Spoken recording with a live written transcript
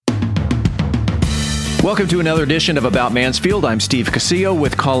Welcome to another edition of About Mansfield. I'm Steve Casillo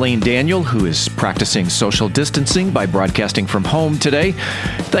with Colleen Daniel, who is practicing social distancing by broadcasting from home today.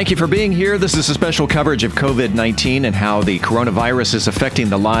 Thank you for being here. This is a special coverage of COVID-19 and how the coronavirus is affecting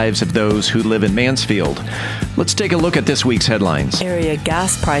the lives of those who live in Mansfield. Let's take a look at this week's headlines. Area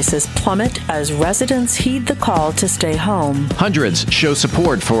gas prices plummet as residents heed the call to stay home. Hundreds show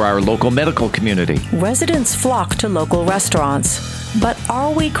support for our local medical community. Residents flock to local restaurants. But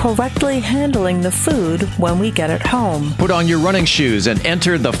are we correctly handling the food when we get it home? Put on your running shoes and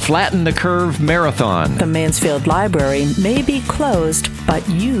enter the Flatten the Curve Marathon. The Mansfield Library may be closed, but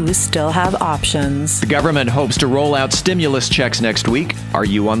you still have options. The government hopes to roll out stimulus checks next week. Are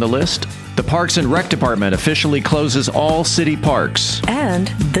you on the list? The Parks and Rec Department officially closes all city parks. And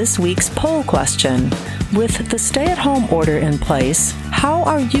this week's poll question. With the stay-at-home order in place, how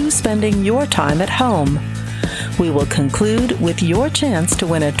are you spending your time at home? We will conclude with your chance to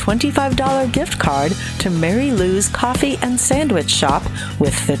win a $25 gift card to Mary Lou's Coffee and Sandwich Shop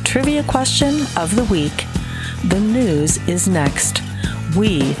with the trivia question of the week. The news is next.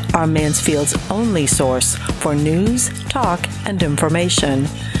 We are Mansfield's only source for news, talk, and information.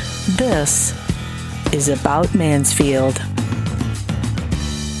 This is About Mansfield.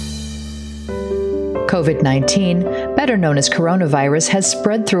 COVID-19, better known as coronavirus, has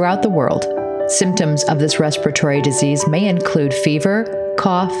spread throughout the world. Symptoms of this respiratory disease may include fever,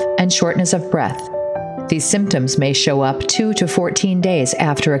 cough, and shortness of breath. These symptoms may show up 2 to 14 days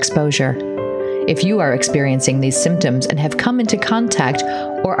after exposure. If you are experiencing these symptoms and have come into contact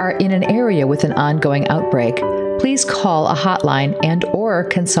or are in an area with an ongoing outbreak, please call a hotline and/or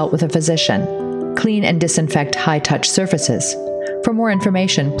consult with a physician. Clean and disinfect high-touch surfaces. For more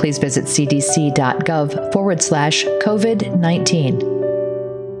information, please visit cdc.gov/COVID-19.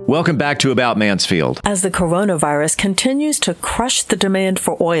 Welcome back to About Mansfield. As the coronavirus continues to crush the demand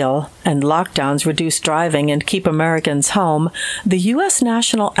for oil and lockdowns reduce driving and keep Americans home, the U.S.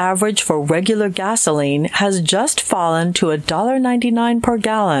 national average for regular gasoline has just fallen to $1.99 per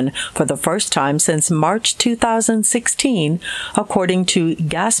gallon for the first time since March 2016, according to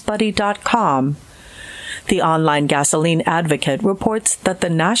GasBuddy.com. The online gasoline advocate reports that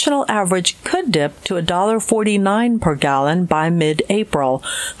the national average could dip to $1.49 per gallon by mid-April,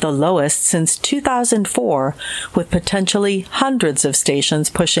 the lowest since 2004, with potentially hundreds of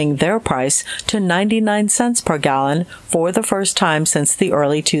stations pushing their price to 99 cents per gallon for the first time since the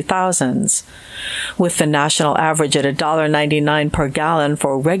early 2000s. With the national average at $1.99 per gallon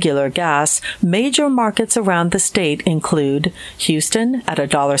for regular gas, major markets around the state include Houston at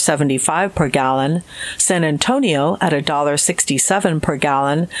 $1.75 per gallon, San Antonio at $1.67 per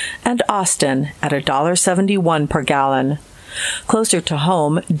gallon, and Austin at $1.71 per gallon. Closer to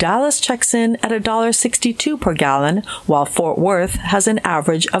home, Dallas checks in at $1.62 per gallon, while Fort Worth has an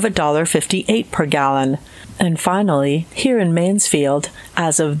average of $1.58 per gallon. And finally, here in Mansfield,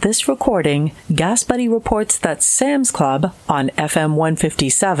 as of this recording, GasBuddy reports that Sam's Club on FM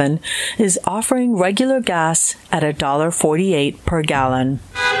 157 is offering regular gas at $1.48 per gallon.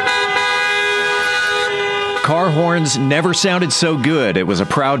 Car horns never sounded so good. It was a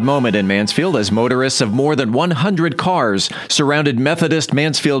proud moment in Mansfield as motorists of more than 100 cars surrounded Methodist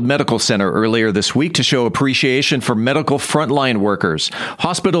Mansfield Medical Center earlier this week to show appreciation for medical frontline workers.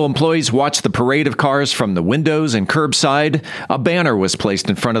 Hospital employees watched the parade of cars from the windows and curbside. A banner was placed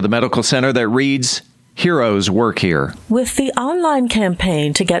in front of the medical center that reads, "Heroes work here." With the online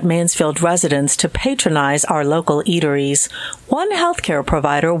campaign to get Mansfield residents to patronize our local eateries, one healthcare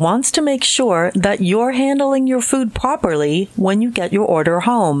provider wants to make sure that you're handling your food properly when you get your order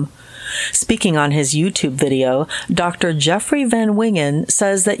home. Speaking on his YouTube video, Dr. Jeffrey Van Wingen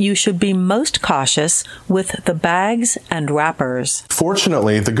says that you should be most cautious with the bags and wrappers.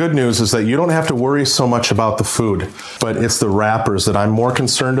 Fortunately, the good news is that you don't have to worry so much about the food, but it's the wrappers that I'm more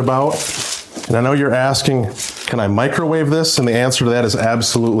concerned about. And I know you're asking, can I microwave this? And the answer to that is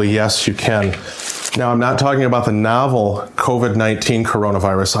absolutely yes, you can. Now, I'm not talking about the novel COVID-19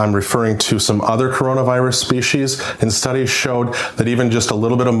 coronavirus. I'm referring to some other coronavirus species, and studies showed that even just a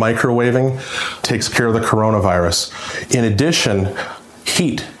little bit of microwaving takes care of the coronavirus. In addition,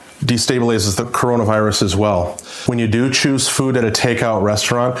 heat destabilizes the coronavirus as well. When you do choose food at a takeout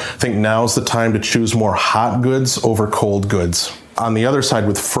restaurant, I think now's the time to choose more hot goods over cold goods. On the other side,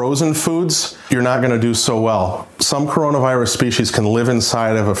 with frozen foods, you're not going to do so well. Some coronavirus species can live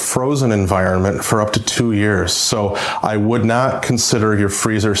inside of a frozen environment for up to 2 years. So I would not consider your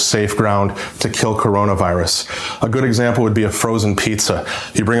freezer safe ground to kill coronavirus. A good example would be a frozen pizza.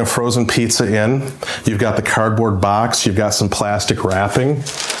 You bring a frozen pizza in, you've got the cardboard box, you've got some plastic wrapping,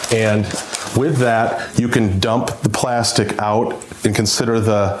 and With that, you can dump the plastic out and consider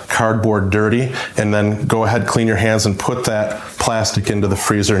the cardboard dirty, and then go ahead, clean your hands, and put that plastic into the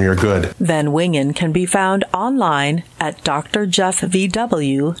freezer, and you're good. Van Wingen can be found online at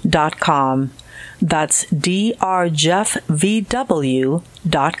drjeffvw.com. That's drjeffvw.com.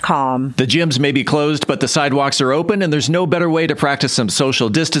 The gyms may be closed, but the sidewalks are open, and there's no better way to practice some social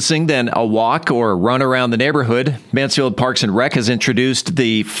distancing than a walk or run around the neighborhood. Mansfield Parks and Rec has introduced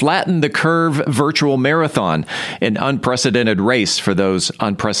the Flatten the Curve Virtual Marathon, an unprecedented race for those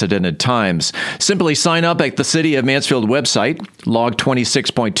unprecedented times. Simply sign up at the City of Mansfield website, log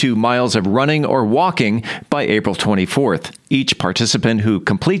 26.2 miles of running or walking by April 24th. Each participant who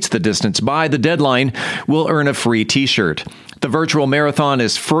completes the distance by the deadline will earn a free T-shirt. The virtual marathon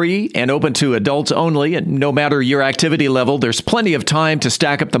is free and open to adults only, and no matter your activity level, there's plenty of time to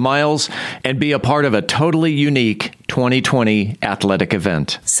stack up the miles and be a part of a totally unique 2020 athletic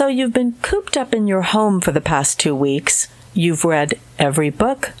event. So you've been cooped up in your home for the past 2 weeks. You've read every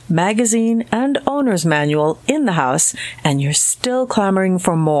book, magazine, and owner's manual in the house, and you're still clamoring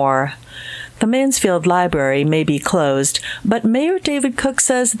for more. The Mansfield Library may be closed, but Mayor David Cook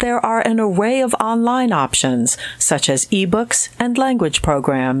says there are an array of online options, such as ebooks and language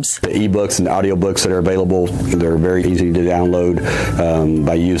programs. The ebooks and audiobooks that are available, they're very easy to download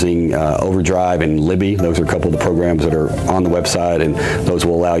by using Overdrive and Libby. Those are a couple of the programs that are on the website, and those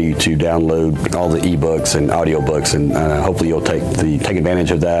will allow you to download all the ebooks and audiobooks, and hopefully you'll take advantage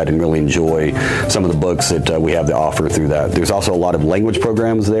of that and really enjoy some of the books that we have to offer through that. There's also a lot of language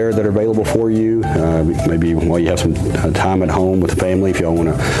programs there that are available for you. Maybe while you have some time at home with the family, if y'all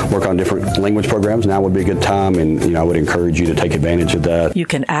want to work on different language programs, now would be a good time, and I would encourage you to take advantage of that. You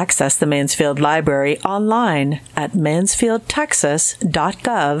can access the Mansfield Library online at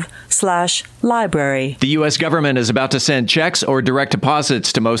mansfieldtexas.gov/library. The U.S. government is about to send checks or direct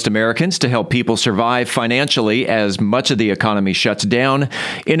deposits to most Americans to help people survive financially as much of the economy shuts down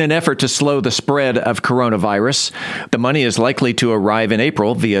in an effort to slow the spread of coronavirus. The money is likely to arrive in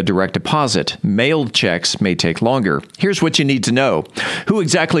April via direct deposit. Mailed checks may take longer. Here's what you need to know. Who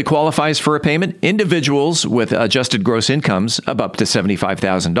exactly qualifies for a payment? Individuals with adjusted gross incomes of up to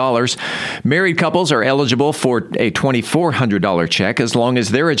 $75,000. Married couples are eligible for a $2,400 check as long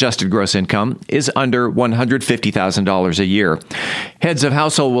as their adjusted gross income is under $150,000 a year. Heads of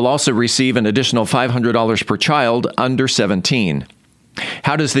household will also receive an additional $500 per child under 17.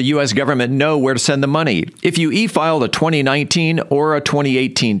 How does the U.S. government know where to send the money? If you e-filed a 2019 or a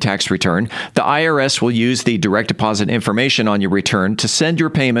 2018 tax return, the IRS will use the direct deposit information on your return to send your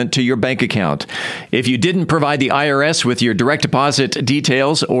payment to your bank account. If you didn't provide the IRS with your direct deposit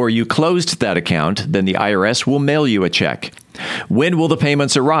details or you closed that account, then the IRS will mail you a check. When will the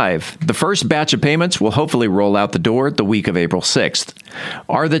payments arrive? The first batch of payments will hopefully roll out the door the week of April 6th.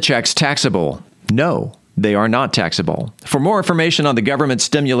 Are the checks taxable? No. They are not taxable. For more information on the government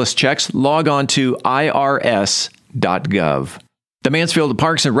stimulus checks, log on to irs.gov. The Mansfield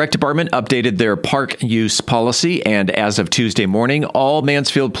Parks and Rec Department updated their park use policy, and as of Tuesday morning, all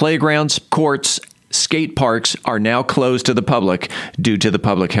Mansfield playgrounds, courts, skate parks are now closed to the public due to the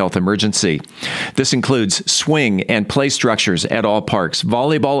public health emergency. This includes swing and play structures at all parks,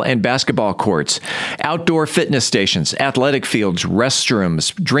 volleyball and basketball courts, outdoor fitness stations, athletic fields,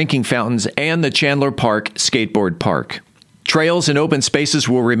 restrooms, drinking fountains, and the Chandler Park Skateboard Park. Trails and open spaces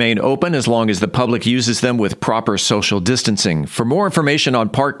will remain open as long as the public uses them with proper social distancing. For more information on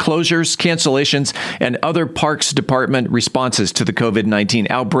park closures, cancellations, and other Parks Department responses to the COVID-19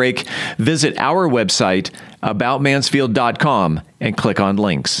 outbreak, visit our website, aboutmansfield.com, and click on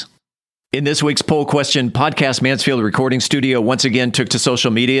links. In this week's poll question, Podcast Mansfield Recording Studio once again took to social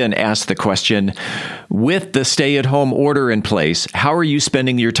media and asked the question, with the stay-at-home order in place, how are you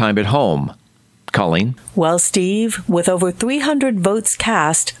spending your time at home? Colleen? Well, Steve, with over 300 votes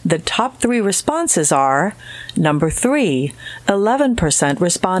cast, the top 3 responses are: number 3, 11%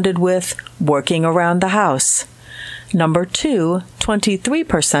 responded with working around the house. Number 2,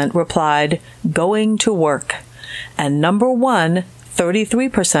 23% replied going to work. And number 1,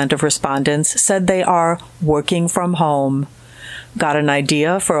 33% of respondents said they are working from home. Got an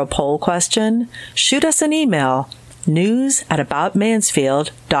idea for a poll question? Shoot us an email,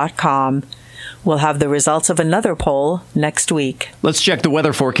 news@aboutmansfield.com. We'll have the results of another poll next week. Let's check the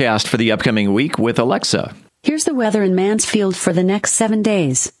weather forecast for the upcoming week with Alexa. Here's the weather in Mansfield for the next 7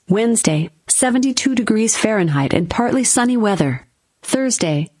 days. Wednesday, 72 degrees Fahrenheit and partly sunny weather.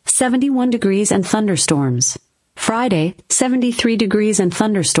 Thursday, 71 degrees and thunderstorms. Friday, 73 degrees and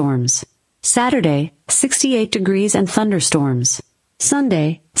thunderstorms. Saturday, 68 degrees and thunderstorms.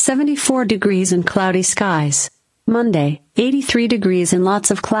 Sunday, 74 degrees and cloudy skies. Monday, 83 degrees and lots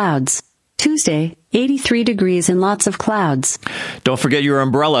of clouds. Tuesday, 83 degrees and lots of clouds. Don't forget your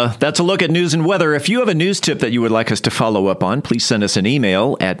umbrella. That's a look at news and weather. If you have a news tip that you would like us to follow up on, please send us an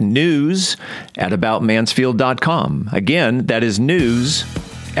email at news@aboutmansfield.com. Again, that is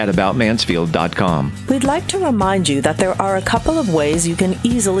news@aboutmansfield.com. We'd like to remind you that there are a couple of ways you can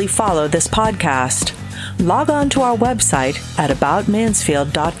easily follow this podcast. Log on to our website at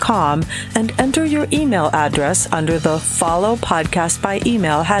aboutmansfield.com and enter your email address under the Follow Podcast by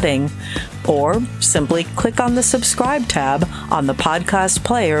Email heading. Or simply click on the Subscribe tab on the podcast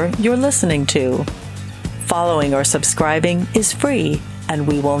player you're listening to. Following or subscribing is free, and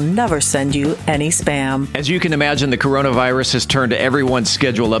we will never send you any spam. As you can imagine, the coronavirus has turned everyone's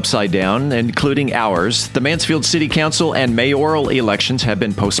schedule upside down, including ours. The Mansfield City Council and mayoral elections have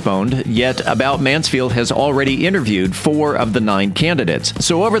been postponed, yet About Mansfield has already interviewed 4 of the 9 candidates.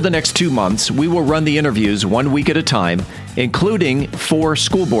 So over the next 2 months, we will run the interviews 1 week at a time, including 4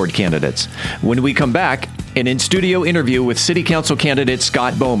 school board candidates. When we come back, an in-studio interview with City Council candidate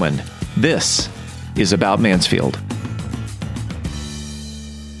Scott Bowman. This is About Mansfield.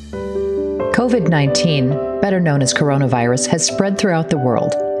 COVID-19, better known as coronavirus, has spread throughout the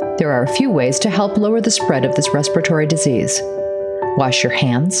world. There are a few ways to help lower the spread of this respiratory disease. Wash your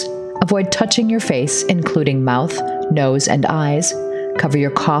hands, avoid touching your face, including mouth, nose, and eyes, cover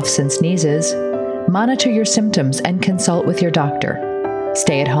your coughs and sneezes, monitor your symptoms and consult with your doctor.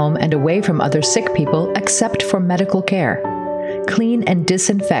 Stay at home and away from other sick people except for medical care. Clean and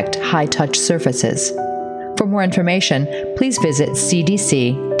disinfect high-touch surfaces. For more information, please visit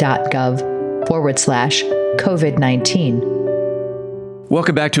cdc.gov/COVID-19.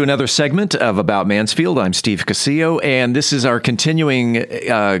 Welcome back to another segment of About Mansfield. I'm Steve Casillo, and this is our continuing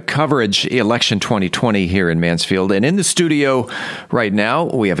coverage, Election 2020 here in Mansfield. And in the studio right now,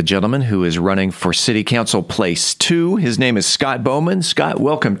 we have a gentleman who is running for City Council Place 2. His name is Scott Bowman. Scott,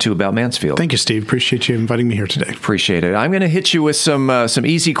 welcome to About Mansfield. Thank you, Steve. Appreciate you inviting me here today. Appreciate it. I'm going to hit you with some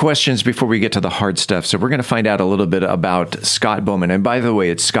easy questions before we get to the hard stuff. So we're going to find out a little bit about Scott Bowman. And by the way,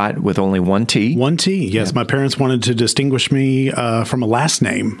 it's Scott with only one T. One T, yes. Yeah. My parents wanted to distinguish me from a last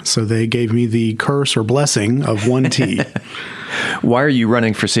name, so they gave me the curse or blessing of one T. Why are you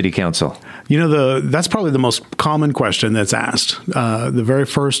running for City Council? You know, that's probably the most common question that's asked. The very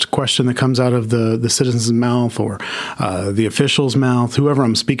first question that comes out of the citizen's mouth or the official's mouth, whoever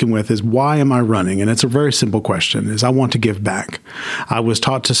I'm speaking with, is, why am I running? And it's a very simple question, is I want to give back. I was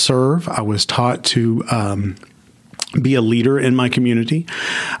taught to serve. I was taught to be a leader in my community,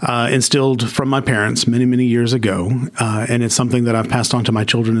 instilled from my parents many, many years ago. And it's something that I've passed on to my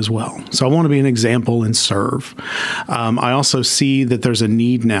children as well. So I want to be an example and serve. I also see that there's a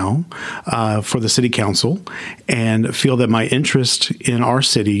need now for the city council, and feel that my interest in our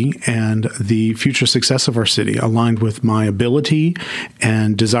city and the future success of our city, aligned with my ability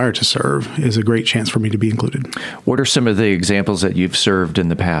and desire to serve, is a great chance for me to be included. What are some of the examples that you've served in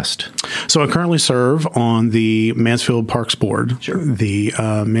the past? So I currently serve on the Mansfield Parks Board. Sure. The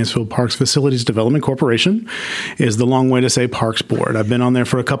Mansfield Parks Facilities Development Corporation is the long way to say Parks Board. I've been on there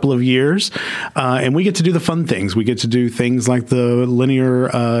for a couple of years, and we get to do the fun things. We get to do things like the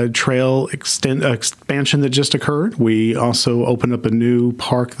linear trail expansion that just occurred. We also opened up a new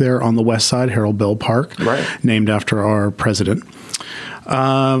park there on the west side, Harold Bell Park, right, named after our president.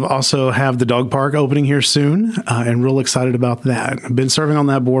 Also have the dog park opening here soon, and real excited about that. I've been serving on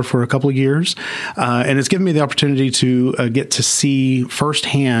that board for a couple of years, and it's given me the opportunity to get to see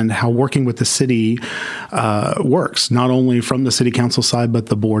firsthand how working with the city works, not only from the city council side, but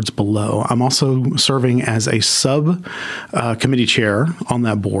the boards below. I'm also serving as a sub-committee chair on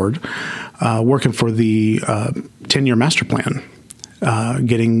that board, working for the 10-year master plan.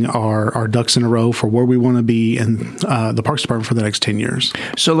 Getting our ducks in a row for where we want to be in the Parks Department for the next 10 years.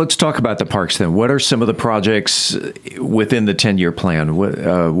 So let's talk about the parks then. What are some of the projects within the 10-year plan?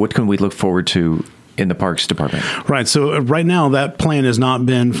 What can we look forward to in the Parks Department? Right. So right now, that plan has not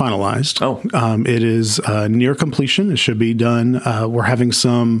been finalized. Oh. It is near completion. It should be done. We're having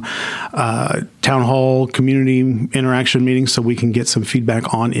some town hall community interaction meetings so we can get some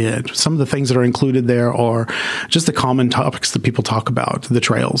feedback on it. Some of the things that are included there are just the common topics that people talk about, the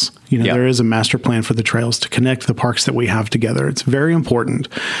trails. There is a master plan for the trails to connect the parks that we have together. It's very important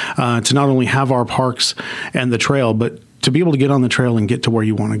to not only have our parks and the trail, but to be able to get on the trail and get to where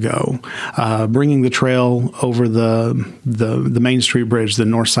you want to go. Bringing the trail over the Main Street Bridge, the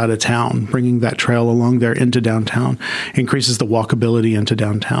north side of town, bringing that trail along there into downtown increases the walkability into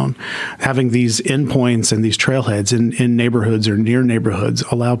downtown. Having these endpoints and these trailheads in neighborhoods or near neighborhoods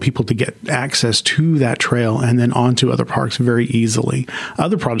allow people to get access to that trail and then onto other parks very easily.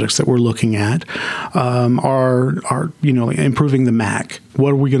 Other projects that we're looking at are improving the MAC.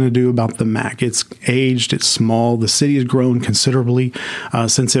 What are we going to do about the MAC? It's aged, it's small. The city has grown considerably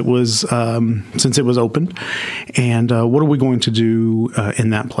since it was opened. And what are we going to do in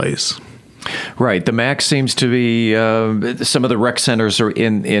that place? Right. The MAC seems to be some of the rec centers or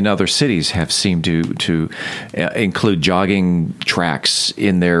in other cities have seemed to include jogging tracks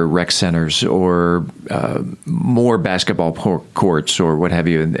in their rec centers or more basketball courts or what have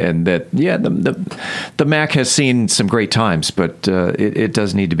you. And that, the MAC has seen some great times, but it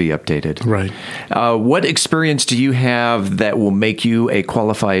does need to be updated. Right. What experience do you have that will make you a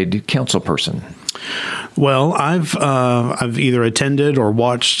qualified council person? Well, I've either attended or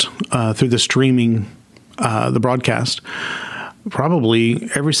watched through the streaming, the broadcast, probably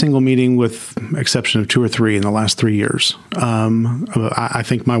every single meeting with exception of 2 or 3 in the last 3 years. I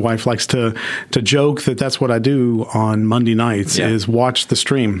think my wife likes to joke that that's what I do on Monday nights is watch the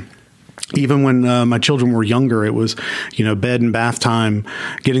stream. Even when my children were younger, it was, bed and bath time,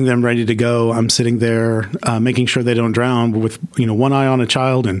 getting them ready to go. I'm sitting there making sure they don't drown with, one eye on a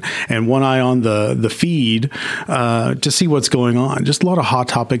child and one eye on the feed to see what's going on. Just a lot of hot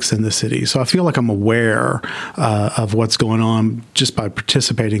topics in the city. So I feel like I'm aware of what's going on just by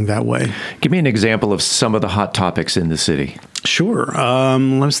participating that way. Give me an example of some of the hot topics in the city. Sure.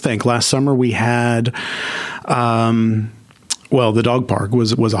 Let's think. Last summer we had... the dog park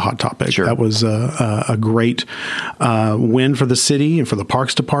was a hot topic. Sure. That was a great win for the city and for the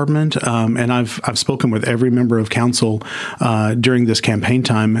Parks Department. And I've spoken with every member of council during this campaign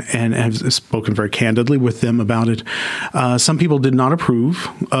time and have spoken very candidly with them about it. Some people did not approve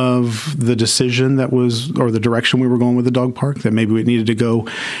of the decision or the direction we were going with the dog park, that maybe we needed to go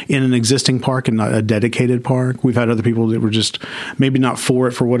in an existing park and not a dedicated park. We've had other people that were just maybe not for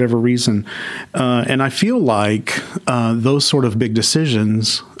it for whatever reason. And I feel like those sort of big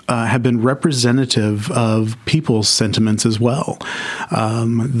decisions have been representative of people's sentiments as well.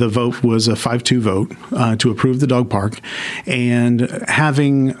 The vote was a 5-2 vote to approve the dog park, and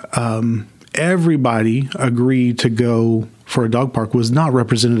having everybody agree to go for a dog park was not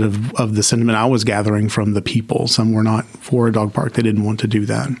representative of the sentiment I was gathering from the people. Some were not for a dog park. They didn't want to do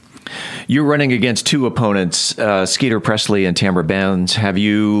that. You're running against 2 opponents, Skeeter Presley and Tamara Bounds. Have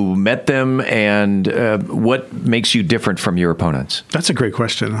you met them, and what makes you different from your opponents? That's a great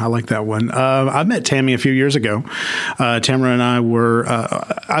question. I like that one. I met Tammy a few years ago. Tamara and I were,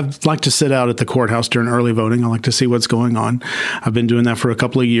 I'd like to sit out at the courthouse during early voting. I like to see what's going on. I've been doing that for a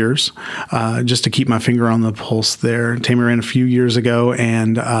couple of years just to keep my finger on the pulse there. Tammy ran a few years ago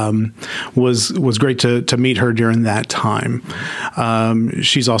and was great to meet her during that time.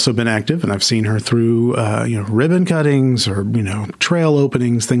 She's also been active, and I've seen her through ribbon cuttings or trail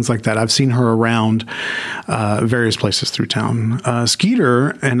openings, things like that. I've seen her around various places through town.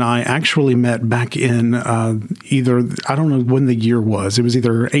 Skeeter and I actually met back in either, I don't know when the year was. It was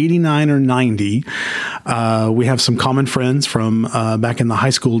either 89 or 90. We have some common friends from back in the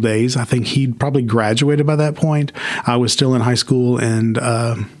high school days. I think he'd probably graduated by that point. I was still in high school, and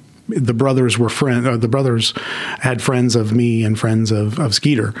the brothers were the brothers had friends of me and friends of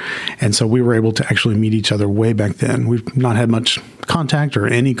Skeeter. And so we were able to actually meet each other way back then. We've not had much contact or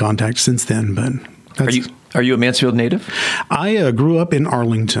any contact since then, but Are you a Mansfield native? I grew up in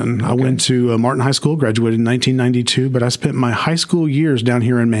Arlington. Okay. I went to Martin High School, graduated in 1992, but I spent my high school years down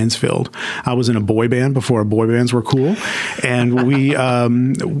here in Mansfield. I was in a boy band before boy bands were cool, and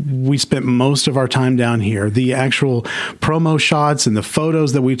we spent most of our time down here. The actual promo shots and the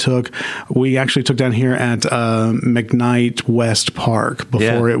photos that we actually took down here at McKnight West Park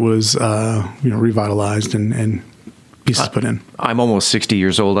before it was revitalized and pieces put in. I'm almost 60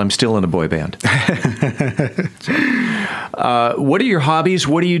 years old. I'm still in a boy band. What are your hobbies?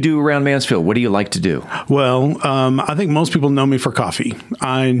 What do you do around Mansfield? What do you like to do? Well, I think most people know me for coffee.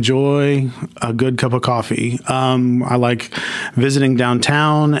 I enjoy a good cup of coffee. I like visiting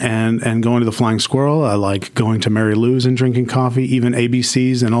downtown and going to the Flying Squirrel. I like going to Mary Lou's and drinking coffee, even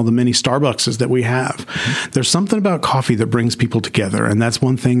ABC's and all the many Starbuckses that we have. Mm-hmm. There's something about coffee that brings people together, and that's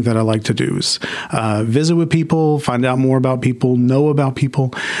one thing that I like to do is visit with people, find out more about people, know about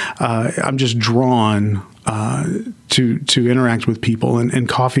people. I'm just drawn to interact with people, and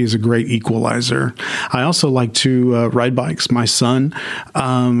coffee is a great equalizer. I also like to ride bikes. My son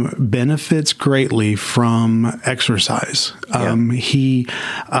benefits greatly from exercise. He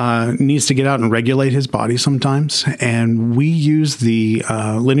needs to get out and regulate his body sometimes, and we use the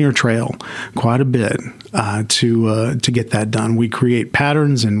linear trail quite a bit to get that done. We create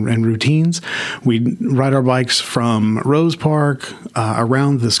patterns and routines. We ride our bikes from Rose Park,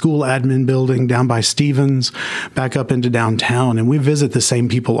 around the school admin building, down by Stevens, back up into downtown, and we visit the same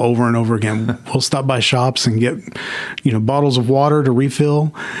people over and over again. We'll stop by shops and get, bottles of water to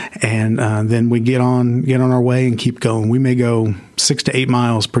refill, and then we get on our way and keep going. We may go 6 to 8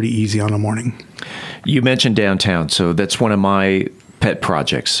 miles pretty easy on a morning. You mentioned downtown, so that's one of my pet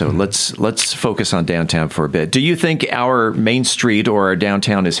projects. So let's focus on downtown for a bit. Do you think our Main Street or our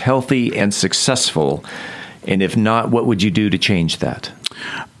downtown is healthy and successful? And if not, what would you do to change that?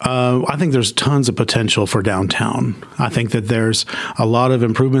 I think there's tons of potential for downtown. I think that there's a lot of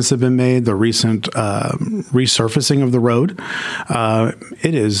improvements that have been made. The recent resurfacing of the road,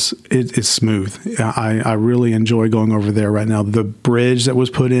 it's smooth. I really enjoy going over there right now. The bridge that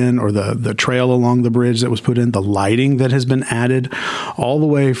was put in, or the trail along the bridge that was put in, the lighting that has been added, all the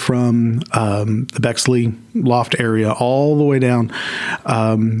way from the Bexley Loft area all the way down.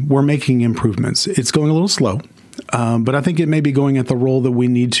 We're making improvements. It's going a little slow. But I think it may be going at the role that we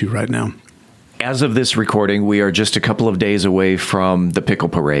need to right now. As of this recording, we are just a couple of days away from the Pickle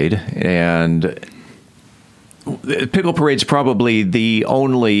Parade. And the Pickle Parade's probably the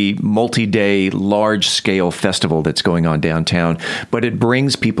only multi-day, large-scale festival that's going on downtown. But it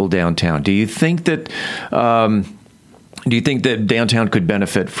brings people downtown. Do you think that downtown could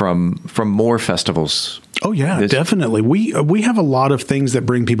benefit from more festivals? Oh, yeah, definitely. We have a lot of things that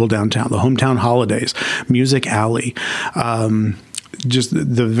bring people downtown. The Hometown Holidays, Music Alley, just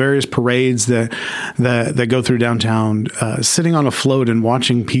the various parades that go through downtown, sitting on a float and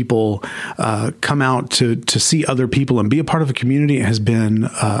watching people come out to see other people and be a part of a community has been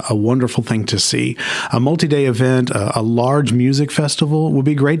a wonderful thing to see. A multi-day event, a large music festival would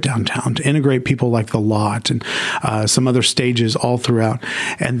be great downtown to integrate people like The Lot and some other stages all throughout.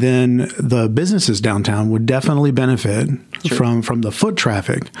 And then the businesses downtown would definitely benefit from the foot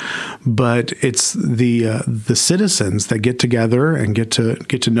traffic, but it's the citizens that get together and get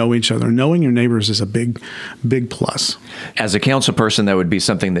to know each other. Knowing your neighbors is a big plus. As a council person, that would be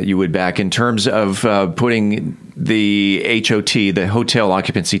something that you would back in terms of putting the HOT, the hotel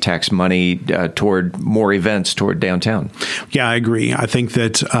occupancy tax money toward more events toward downtown. Yeah, I agree. I think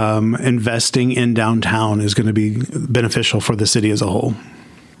that investing in downtown is going to be beneficial for the city as a whole.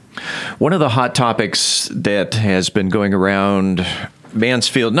 One of the hot topics that has been going around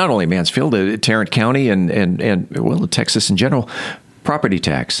Mansfield, not only Mansfield, Tarrant County and Texas in general, property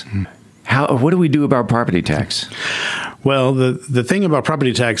tax. What do we do about property tax? Well, the thing about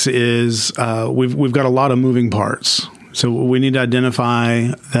property tax is we've got a lot of moving parts. So we need to identify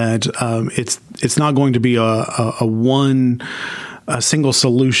that it's not going to be a single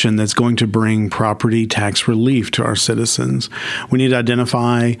solution that's going to bring property tax relief to our citizens. We need to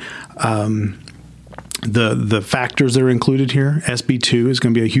identify the factors that are included here. SB 2 is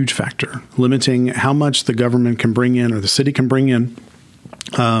going to be a huge factor, limiting how much the government can bring in or the city can bring in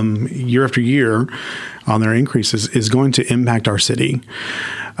year after year on their increases is going to impact our city.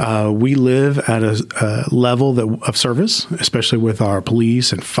 We live at a level of service, especially with our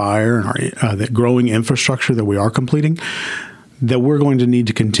police and fire and our the growing infrastructure that we are completing, that we're going to need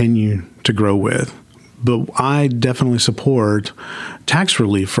to continue to grow with. But I definitely support tax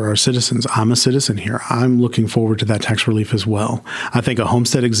relief for our citizens. I'm a citizen here. I'm looking forward to that tax relief as well. I think a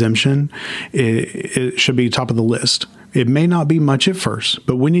homestead exemption, it should be top of the list. It may not be much at first,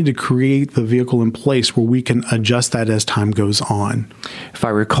 but we need to create the vehicle in place where we can adjust that as time goes on. If I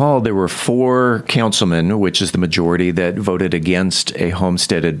recall, there were 4 councilmen, which is the majority, that voted against a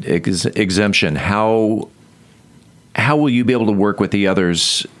homestead exemption. How will you be able to work with the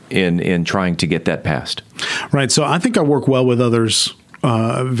others in trying to get that passed? Right. So I think I work well with others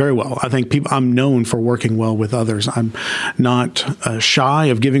very well. I think I'm known for working well with others. I'm not shy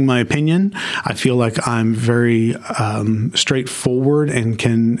of giving my opinion. I feel like I'm very straightforward and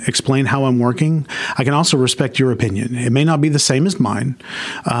can explain how I'm working. I can also respect your opinion. It may not be the same as mine,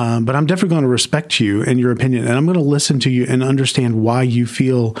 but I'm definitely going to respect you and your opinion. And I'm going to listen to you and understand why you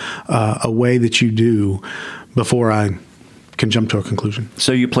feel a way that you do before I jump to a conclusion.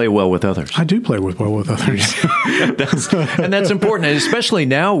 So you play well with others. I do play well with others. And that's important, and especially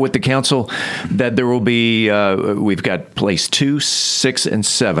now with the council, that there will be, we've got place 2, 6, and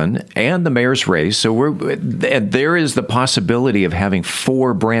 7, and the mayor's race. So there is the possibility of having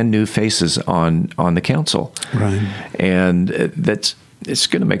 4 brand new faces on the council. Right. And it's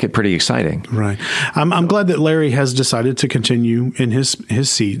going to make it pretty exciting. Right. I'm glad that Larry has decided to continue in his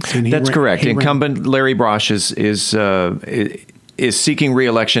seat. And that's correct. Incumbent Larry Brosh is seeking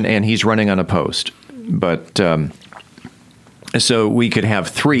re-election, and he's running unopposed. But so we could have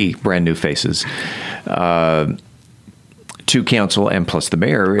 3 brand new faces to council, and plus the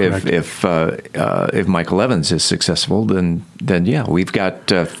mayor. If Michael Evans is successful, then yeah, we've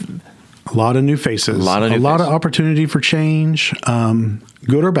got a lot of new faces, a lot of opportunity for change,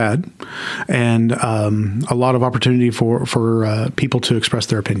 good or bad, and a lot of opportunity for people to express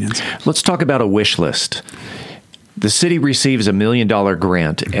their opinions. Let's talk about a wish list. The city receives $1 million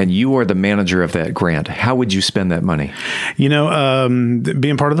grant, and you are the manager of that grant. How would you spend that money?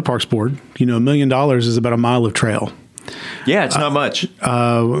 Being part of the Parks Board, $1 million is about a mile of trail. Yeah, it's not much.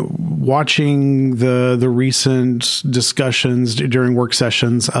 Watching the recent discussions during work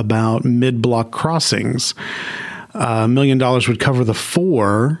sessions about mid-block crossings, $1 million would cover the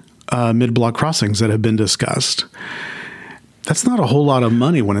 4 mid-block crossings that have been discussed. That's not a whole lot of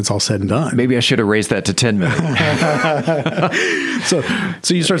money when it's all said and done. Maybe I should have raised that to $10 million.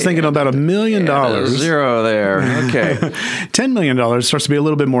 So you start thinking about $1 million. Zero there. Okay. $10 million starts to be a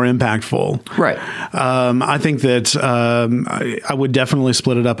little bit more impactful. Right. I think that I would definitely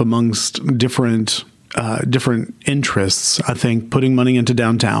split it up amongst different interests. I think putting money into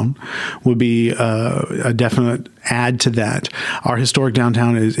downtown would be a definite add to that. Our historic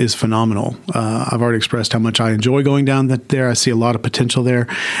downtown is phenomenal. I've already expressed how much I enjoy going down there. I see a lot of potential there,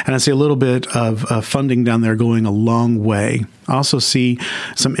 and I see a little bit of funding down there going a long way. I also see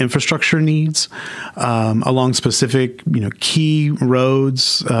some infrastructure needs along specific, key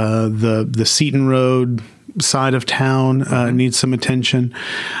roads. The Seton Road side of town needs some attention.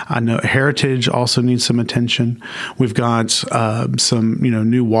 I know Heritage also needs some attention. We've got some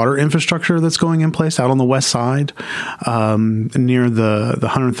new water infrastructure that's going in place out on the west side near the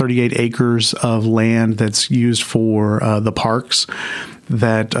 138 acres of land that's used for the parks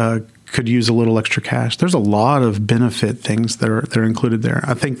that could use a little extra cash. There's a lot of benefit things that are included there.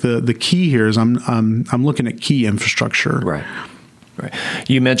 I think the key here is I'm looking at key infrastructure. Right. Right.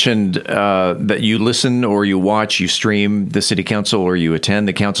 You mentioned that you listen or you watch, you stream the city council or you attend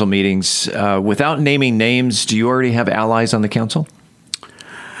the council meetings. Without naming names, do you already have allies on the council?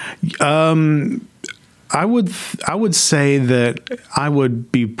 I would say that I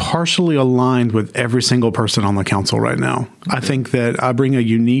would be partially aligned with every single person on the council right now. Okay. I think that I bring a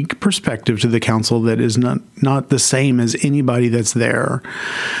unique perspective to the council that is not the same as anybody that's there.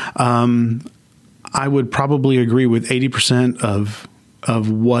 I would probably agree with 80% of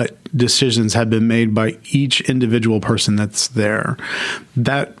what decisions have been made by each individual person that's there.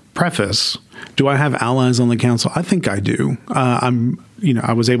 That preface, do I have allies on the council? I think I do.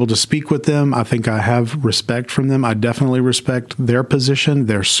 I was able to speak with them. I think I have respect from them. I definitely respect their position,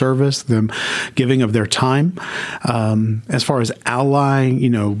 their service, them giving of their time. As far as ally,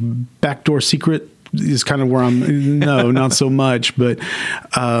 backdoor secret is kind of where not so much, but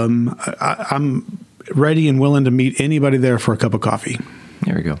I'm ready and willing to meet anybody there for a cup of coffee.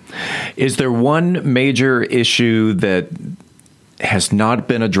 There we go. Is there one major issue that has not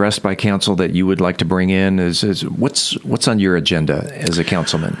been addressed by council that you would like to bring in? Is what's on your agenda as a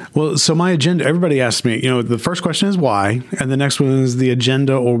councilman? Well, so my agenda, everybody asks me, the first question is why, and the next one is the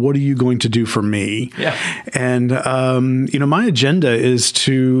agenda, or what are you going to do for me? Yeah. And my agenda is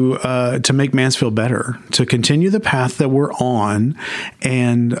to make Mansfield better, to continue the path that we're on,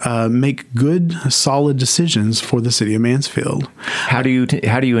 and make good, solid decisions for the city of Mansfield. How do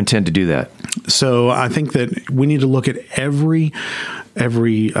you intend to do that? So I think that we need to look at every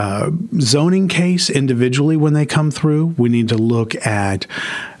zoning case individually when they come through. We need to look at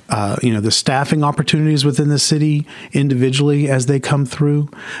the staffing opportunities within the city individually as they come through.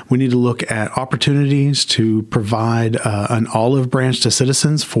 We need to look at opportunities to provide an olive branch to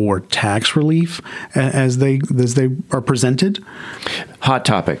citizens for tax relief as they are presented. Hot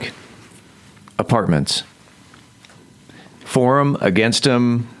topic: apartments. For them, against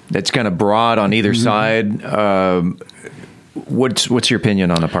them. That's kind of broad on either side. What's your opinion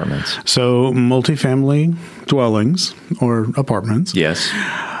on apartments? So multifamily dwellings or apartments. Yes.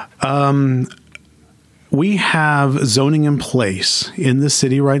 We have zoning in place in the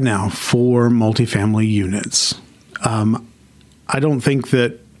city right now for multifamily units. I don't think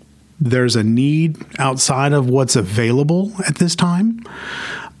that there's a need outside of what's available at this time.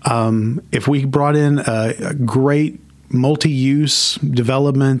 If we brought in a great multi-use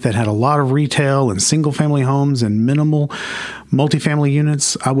development that had a lot of retail and single-family homes and minimal multifamily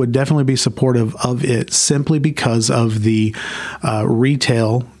units, I would definitely be supportive of it simply because of the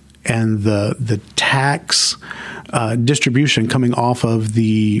retail and the tax distribution coming off of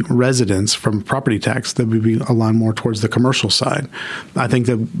the residents from property tax that would be aligned more towards the commercial side. I think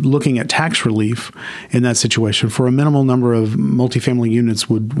that looking at tax relief in that situation for a minimal number of multifamily units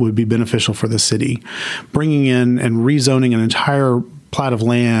would be beneficial for the city. Bringing in and rezoning an entire plat of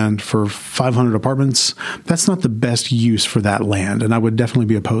land for 500 apartments, that's not the best use for that land, and I would definitely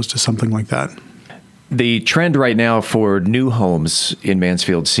be opposed to something like that. The trend right now for new homes in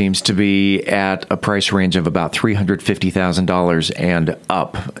Mansfield seems to be at a price range of about $350,000 and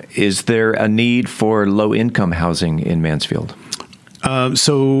up. Is there a need for low-income housing in Mansfield?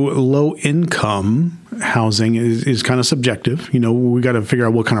 So low-income housing is kind of subjective. We got to figure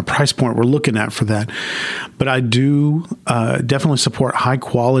out what kind of price point we're looking at for that. But I do definitely support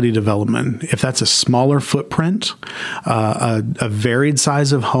high-quality development. If that's a smaller footprint, a varied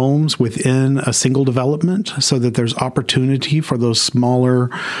size of homes within a single development, so that there's opportunity for those smaller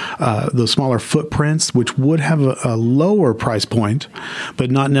footprints, which would have a lower price point, but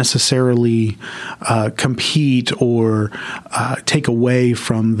not necessarily compete or take away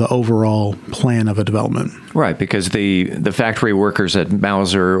from the overall plan of a development. Right, because the factory workers at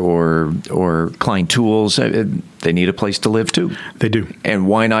Mauser or Klein Tools, they need a place to live too. They do. And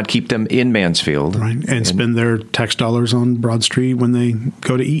why not keep them in Mansfield? Right, and spend their tax dollars on Broad Street when they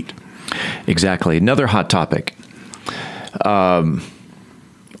go to eat. Exactly. Another hot topic.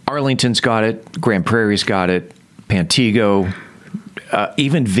 Arlington's got it. Grand Prairie's got it. Pantego,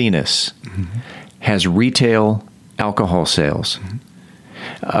 even Venus has retail alcohol sales.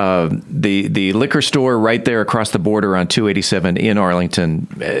 The liquor store right there across the border on 287 in Arlington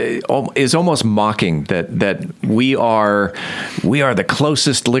is almost mocking that we are the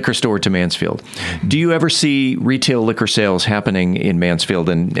closest liquor store to Mansfield. Do you ever see retail liquor sales happening in Mansfield,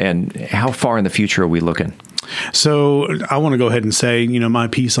 and how far in the future are we looking? So I want to go ahead and say, my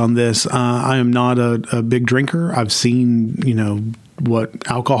piece on this. I am not a big drinker. I've seen, what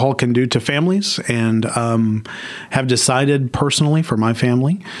alcohol can do to families, and have decided personally for my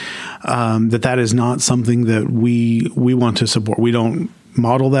family that is not something that we want to support. We don't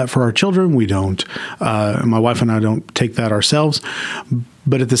model that for our children. We don't. My wife and I don't take that ourselves.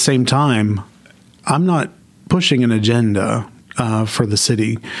 But at the same time, I'm not pushing an agenda for the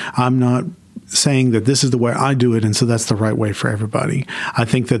city. I'm not saying that this is the way I do it, and so that's the right way for everybody. I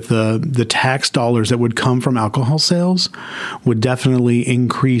think that the tax dollars that would come from alcohol sales would definitely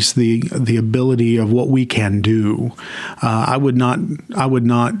increase the ability of what we can do. I would not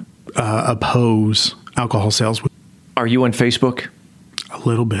oppose alcohol sales. Are you on Facebook? A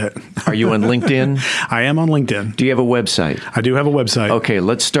little bit. Are you on LinkedIn? I am on LinkedIn. Do you have a website? I do have a website. Okay,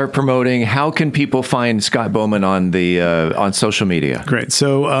 let's start promoting. How can people find Scott Bowman on on social media? Great.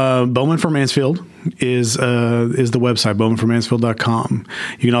 So Bowman for Mansfield is the website, bowmanformansfield.com.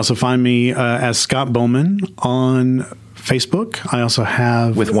 You can also find me as Scott Bowman on Facebook. I also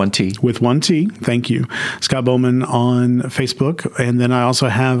have... With one T. With one T. Thank you. Scott Bowman on Facebook. And then I also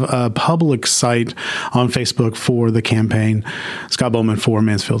have a public site on Facebook for the campaign, Scott Bowman for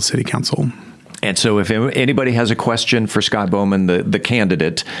Mansfield City Council. And so if anybody has a question for Scott Bowman, the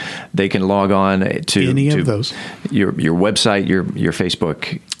candidate, they can log on to... Any of those. Your website, your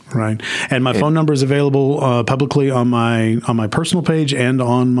Facebook... Right. And my phone number is available publicly on my personal page and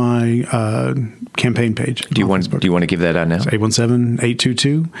on my campaign page. Do you want to give that out now?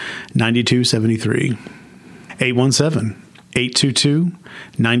 817-822-9273.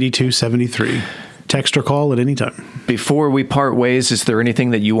 817-822-9273. Text or call at any time. Before we part ways, is there anything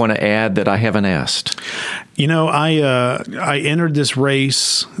that you want to add that I haven't asked? I entered this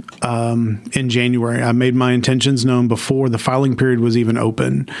race in January. I made my intentions known before the filing period was even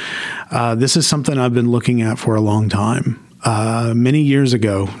open. This is something I've been looking at for a long time. Many years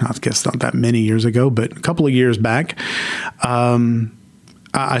ago, I guess not that many years ago, but a couple of years back,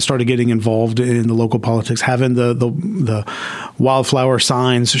 I started getting involved in the local politics, having the wildflower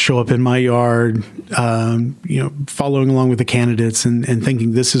signs show up in my yard, following along with the candidates and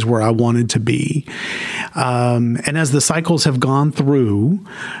thinking this is where I wanted to be. And as the cycles have gone through,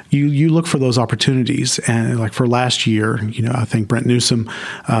 you look for those opportunities. And like for last year, I think Brent Newsom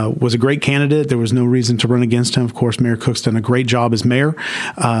was a great candidate. There was no reason to run against him. Of course, Mayor Cook's done a great job as mayor,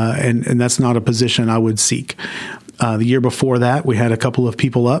 and that's not a position I would seek. The year before that, we had a couple of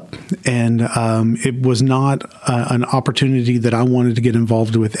people up, and it was not an opportunity that I wanted to get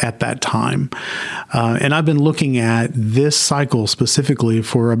involved with at that time. And I've been looking at this cycle specifically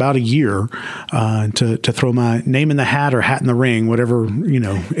for about a year to throw my name in the hat or hat in the ring, whatever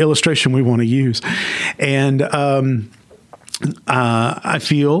illustration we want to use. And I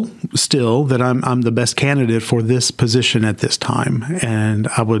feel still that I'm the best candidate for this position at this time, and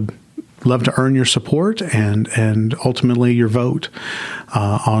I would love to earn your support and ultimately your vote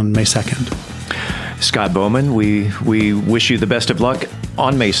on May 2nd. Scott Bowman, we wish you the best of luck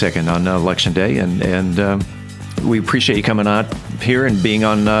on May 2nd, on Election Day, and we appreciate you coming out here and being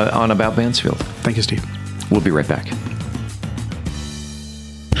on About Mansfield. Thank you, Steve. We'll be right back.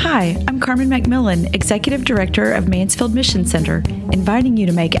 Hi, I'm Carmen McMillan, Executive Director of Mansfield Mission Center, inviting you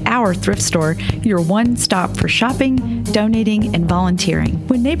to make our thrift store your one stop for shopping, donating, and volunteering.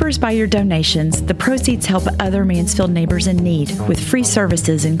 When neighbors buy your donations, the proceeds help other Mansfield neighbors in need with free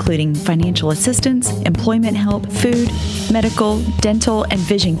services including financial assistance, employment help, food, medical, dental, and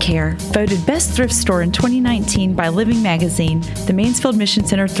vision care. Voted Best Thrift Store in 2019 by Living Magazine, the Mansfield Mission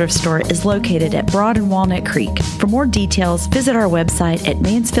Center Thrift Store is located at Broad and Walnut Creek. For more details, visit our website at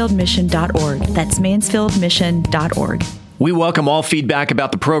mansfieldmission.org. That's mansfieldmission.org. We welcome all feedback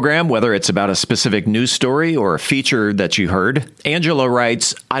about the program, whether it's about a specific news story or a feature that you heard. Angela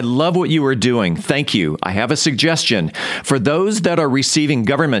writes, I love what you are doing. Thank you. I have a suggestion. For those that are receiving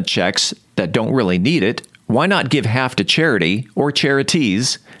government checks that don't really need it, why not give half to charity or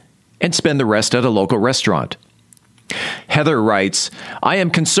charities and spend the rest at a local restaurant? Heather writes, I am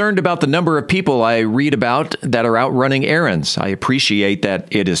concerned about the number of people I read about that are out running errands. I appreciate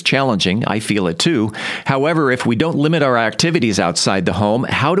that it is challenging. I feel it too. However, if we don't limit our activities outside the home,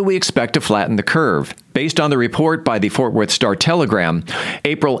 how do we expect to flatten the curve? Based on the report by the Fort Worth Star-Telegram,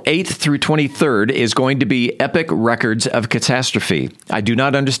 April 8th through 23rd is going to be epic records of catastrophe. I do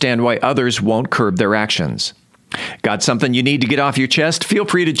not understand why others won't curb their actions. Got something you need to get off your chest? Feel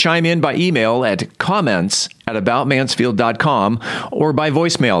free to chime in by email at comments@aboutmansfield.com or by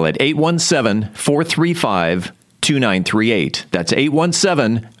voicemail at 817-435-2938. That's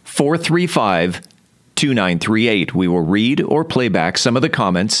 817-435-2938. We will read or play back some of the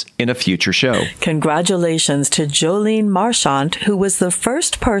comments in a future show. Congratulations to Jolene Marchant, who was the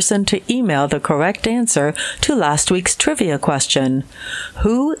first person to email the correct answer to last week's trivia question.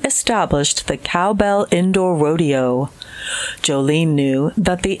 Who established the Cowbell Indoor Rodeo? Jolene knew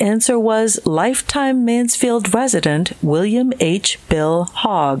that the answer was lifetime Mansfield resident William H. Bill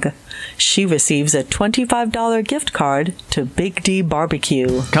Hogg. She receives a $25 gift card to Big D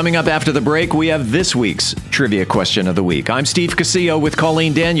Barbecue. Coming up after the break, we have this week's Trivia Question of the Week. I'm Steve Casillo with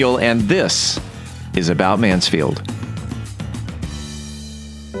Colleen Daniel, and this is About Mansfield.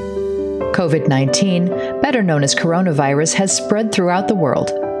 COVID-19, better known as coronavirus, has spread throughout the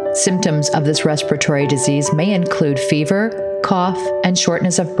world. Symptoms of this respiratory disease may include fever, cough, and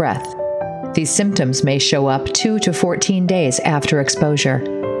shortness of breath. These symptoms may show up 2 to 14 days after exposure.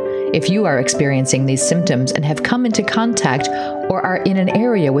 If you are experiencing these symptoms and have come into contact or are in an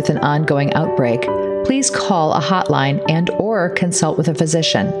area with an ongoing outbreak, please call a hotline and/or consult with a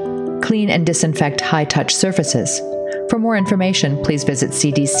physician. Clean and disinfect high-touch surfaces. For more information, please visit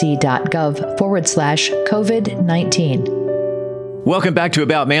cdc.gov/COVID-19. Welcome back to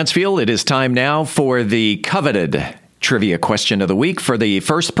About Mansfield. It is time now for the coveted Trivia Question of the Week. For the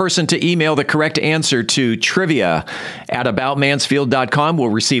first person to email the correct answer to trivia@aboutmansfield.com will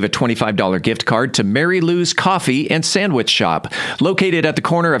receive a $25 gift card to Mary Lou's Coffee and Sandwich Shop, located at the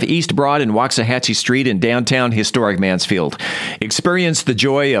corner of East Broad and Waxahachie Street in downtown historic Mansfield. Experience the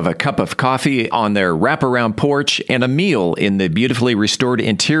joy of a cup of coffee on their wraparound porch and a meal in the beautifully restored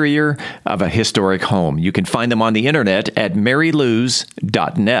interior of a historic home. You can find them on the internet at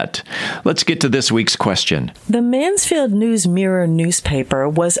marylous.net. Let's get to this week's question. The Mansfield News-Mirror newspaper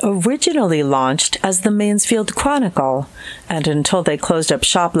was originally launched as the Mansfield Chronicle, and until they closed up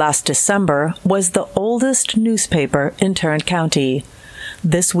shop last December, was the oldest newspaper in Tarrant County.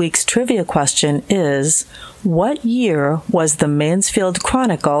 This week's trivia question is, what year was the Mansfield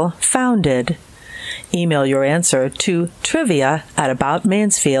Chronicle founded? Email your answer to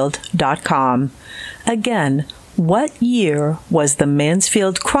trivia@aboutmansfield.com. Again, what year was the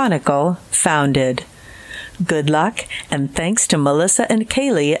Mansfield Chronicle founded? Good luck, and thanks to Melissa and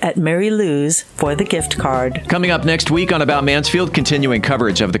Kaylee at Mary Lou's for the gift card. Coming up next week on About Mansfield, continuing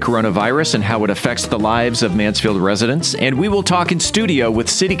coverage of the coronavirus and how it affects the lives of Mansfield residents. And we will talk in studio with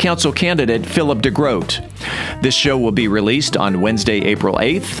City Council candidate Philip DeGroat. This show will be released on Wednesday, April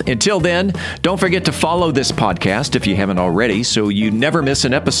 8th. Until then, don't forget to follow this podcast if you haven't already so you never miss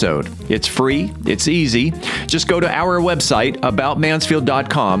an episode. It's free. It's easy. Just go to our website,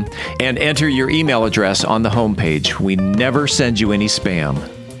 aboutmansfield.com, and enter your email address on the homepage. We never send you any spam.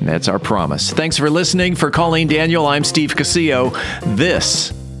 That's our promise. Thanks for listening. For Colleen Daniel, I'm Steve Casillo.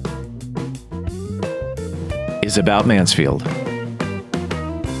 This is About Mansfield.